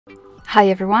Hi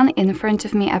everyone, in front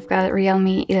of me I've got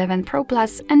Realme 11 Pro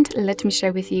Plus, and let me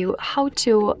share with you how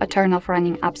to turn off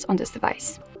running apps on this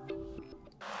device.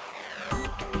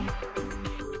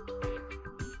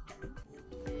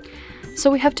 So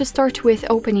we have to start with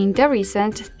opening the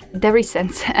recents.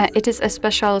 It is a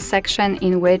special section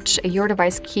in which your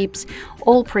device keeps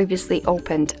all previously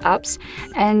opened apps,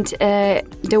 and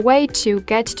the way to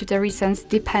get to the recents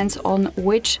depends on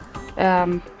which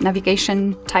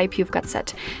navigation type you've got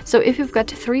set. So if you've got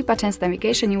 3 buttons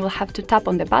navigation, you will have to tap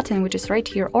on the button which is right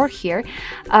here or here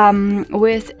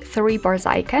with 3 bars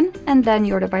icon, and then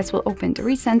your device will open the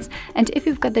recents. And if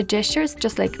you've got the gestures,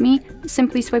 just like me,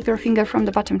 simply swipe your finger from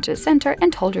the bottom to the center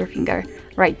and hold your finger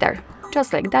right there,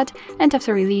 just like that. And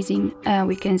after releasing,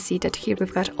 we can see that here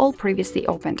we've got all previously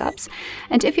opened apps.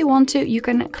 And if you want to, you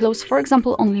can close, for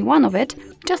example, only one of it.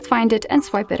 Just find it and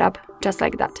swipe it up, just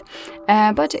like that.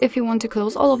 But if you want to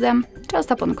close all of them, just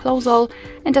tap on close all.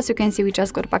 And as you can see, we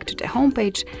just got back to the home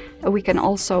page. We can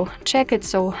also check it.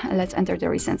 So let's enter the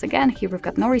recents again. Here we've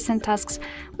got no recent tasks,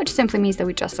 which simply means that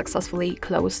we just successfully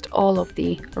closed all of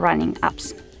the running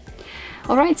apps.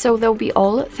 Alright, so that'll be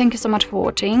all. Thank you so much for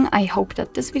watching. I hope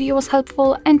that this video was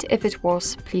helpful, and if it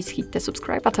was, please hit the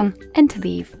subscribe button and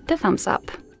leave the thumbs up.